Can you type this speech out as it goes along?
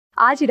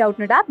आज ही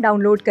Doubtnut app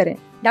download करें।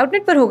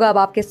 डाउटनट पर होगा अब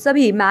आपके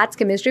सभी मैथ्स,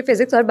 केमिस्ट्री,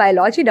 फिजिक्स और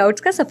बायोलॉजी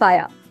डाउट्स का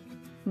सफाया।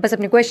 बस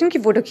अपने क्वेश्चन की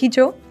फोटो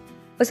खींचो,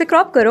 उसे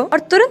क्रॉप करो और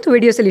तुरंत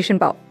वीडियो सोल्यूशन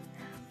पाओ।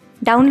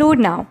 Download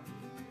now.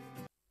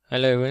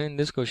 Hello everyone, in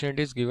this question it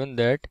is given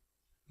that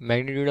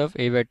magnitude of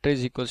A vector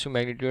is equals to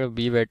magnitude of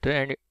B vector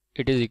and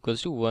it is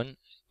equals to 1,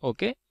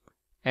 okay,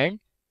 and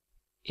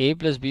A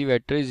plus B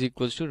vector is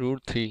equals to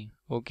root 3,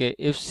 okay.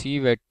 If C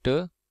vector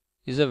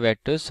is a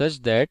vector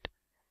such that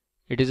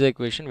it is the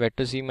equation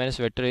vector C minus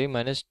vector A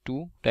minus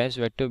 2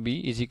 times vector B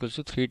is equals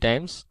to 3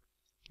 times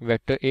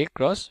vector A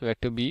cross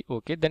vector B,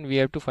 okay, then we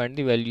have to find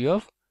the value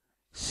of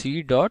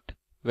C dot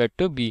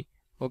vector B,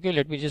 okay.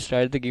 Let me just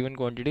write the given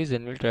quantities,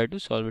 then we'll try to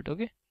solve it,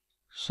 okay.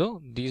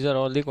 So these are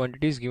all the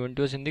quantities given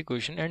to us in the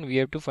question and we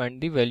have to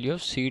find the value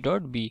of C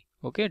dot B,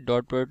 okay,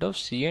 dot product of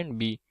C and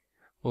B,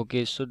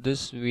 okay. So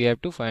this we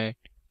have to find,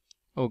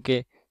 okay.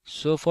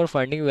 So for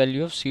finding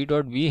value of C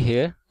dot B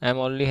here I am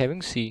already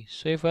having C,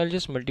 so if I'll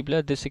just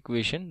multiply this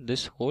equation,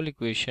 this whole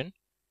equation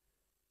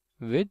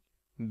with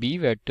B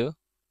vector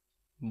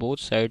both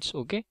sides,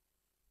 okay,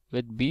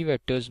 with B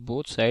vectors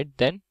both sides,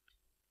 then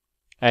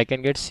I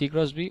can get C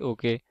cross B,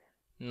 okay.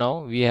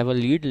 Now we have a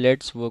lead,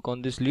 let's work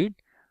on this lead.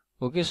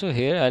 Okay, so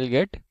here I'll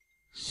get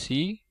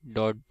C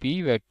dot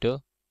B vector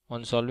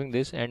on solving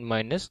this and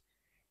minus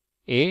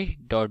A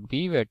dot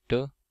B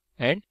vector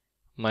and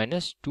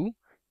minus 2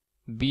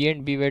 B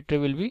and B vector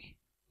will be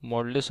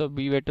modulus of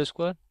B vector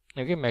square,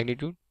 okay,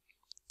 magnitude,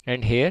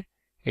 and here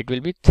it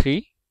will be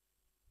 3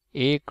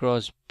 A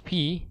cross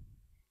B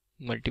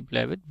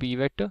multiply with B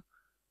vector,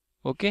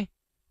 okay.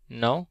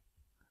 Now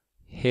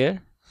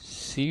here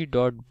C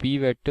dot B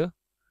vector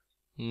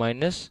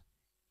minus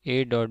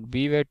A dot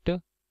B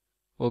vector,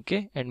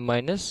 okay, and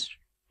minus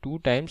 2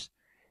 times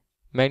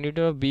magnitude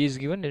of B is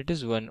given, it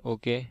is 1,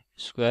 okay,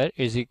 square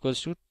is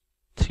equals to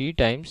 3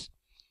 times,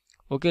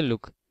 okay.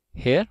 Look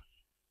here,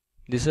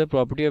 this is a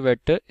property of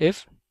vector.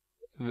 If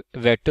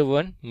vector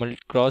 1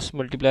 cross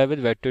multiply with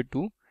vector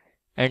 2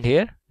 and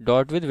here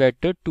dot with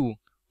vector 2,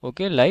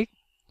 okay, like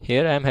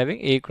here I am having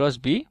A cross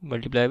B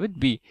multiply with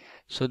B,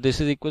 so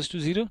this is equals to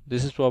 0.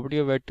 This is property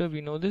of vector,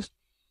 we know this,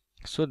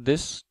 so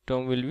this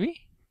term will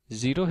be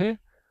 0 here,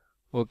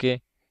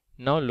 okay.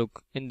 Now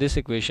look, in this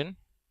equation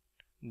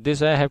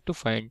this I have to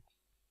find.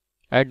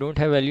 I don't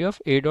have value of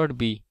A dot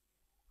B,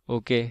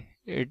 okay,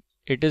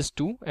 it is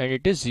 2 and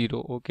it is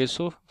 0, okay.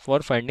 So for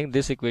finding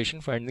this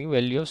equation, finding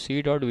value of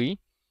C dot B,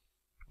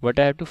 what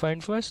I have to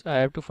find first? I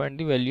have to find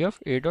the value of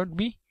A dot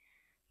B,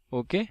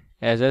 okay.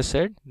 As I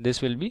said,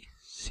 this will be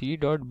C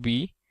dot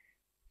B,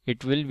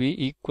 it will be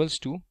equals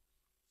to,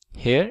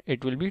 here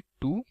it will be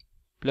 2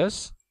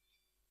 plus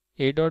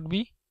A dot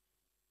B,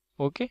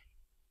 okay,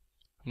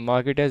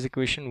 mark it as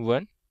equation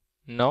 1.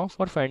 Now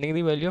for finding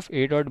the value of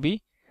A dot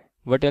B,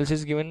 what else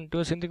is given to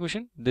us in the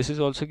question? This is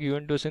also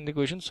given to us in the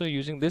question, so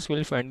using this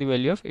we'll find the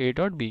value of A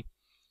dot B,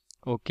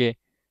 okay.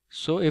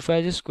 So if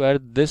I just square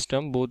this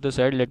term both the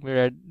side, let me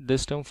write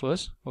this term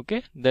first,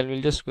 okay, then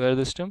we'll just square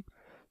this term.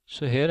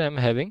 So here I'm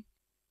having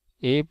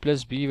A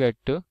plus B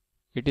vector,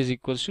 it is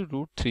equals to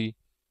root 3,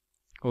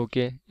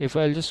 okay. If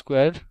I'll just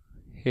square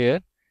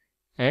here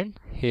and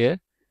here,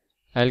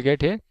 I'll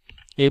get here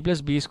A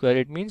plus B square,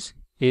 it means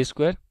A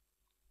square,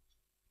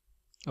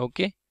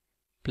 okay,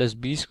 plus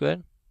B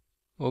square,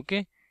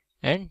 okay,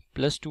 and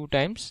plus 2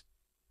 times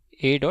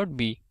A dot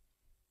B.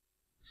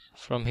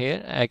 From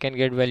here I can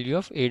get value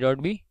of A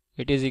dot B,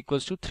 it is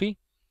equals to 3,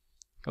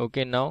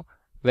 okay. Now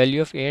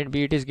value of A and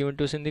B, it is given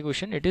to us in the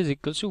question, it is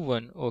equals to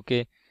 1,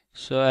 okay.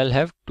 So I'll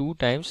have 2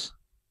 times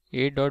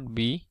A dot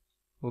B,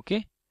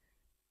 okay,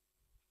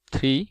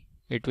 3,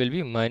 it will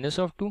be minus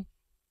of 2,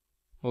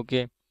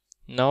 okay.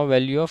 Now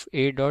value of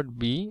A dot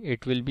B,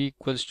 it will be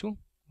equals to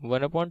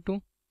 1 upon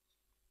 2,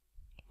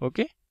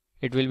 okay,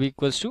 it will be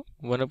equals to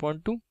 1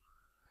 upon 2.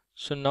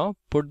 So now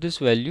put this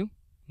value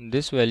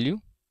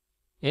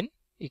in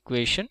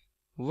equation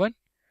 1.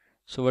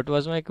 So what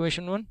was my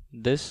equation 1?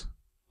 This,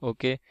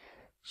 okay.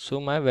 So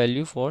my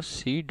value for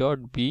C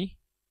dot B,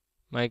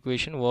 my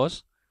equation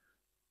was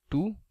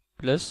 2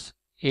 plus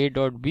A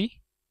dot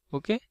B,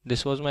 okay,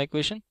 this was my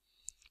equation.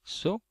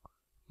 So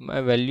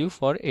my value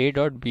for A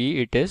dot B,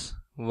 it is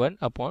 1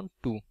 upon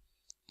 2.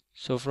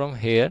 So from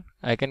here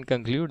I can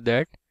conclude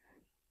that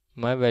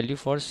my value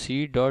for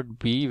C dot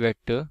B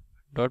vector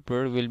dot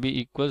product will be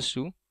equals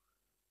to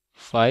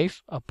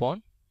 5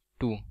 upon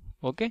 2,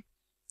 okay.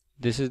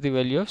 This is the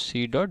value of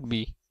C dot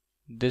B.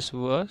 This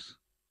was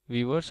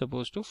we were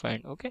supposed to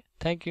find, okay.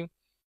 Thank you.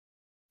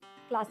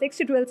 Class 6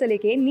 से 12 से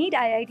लेके NEET,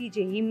 IIT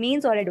JEE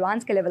mains और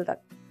advance के level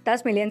तक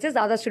 10 million से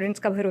ज्यादा students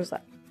का भरोसा।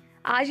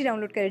 आज ही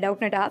डाउनलोड करें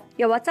डाउटनट ऐप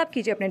या व्हाट्सएप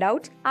कीजिए अपने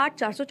डाउट्स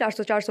 8400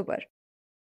 400 400 पर।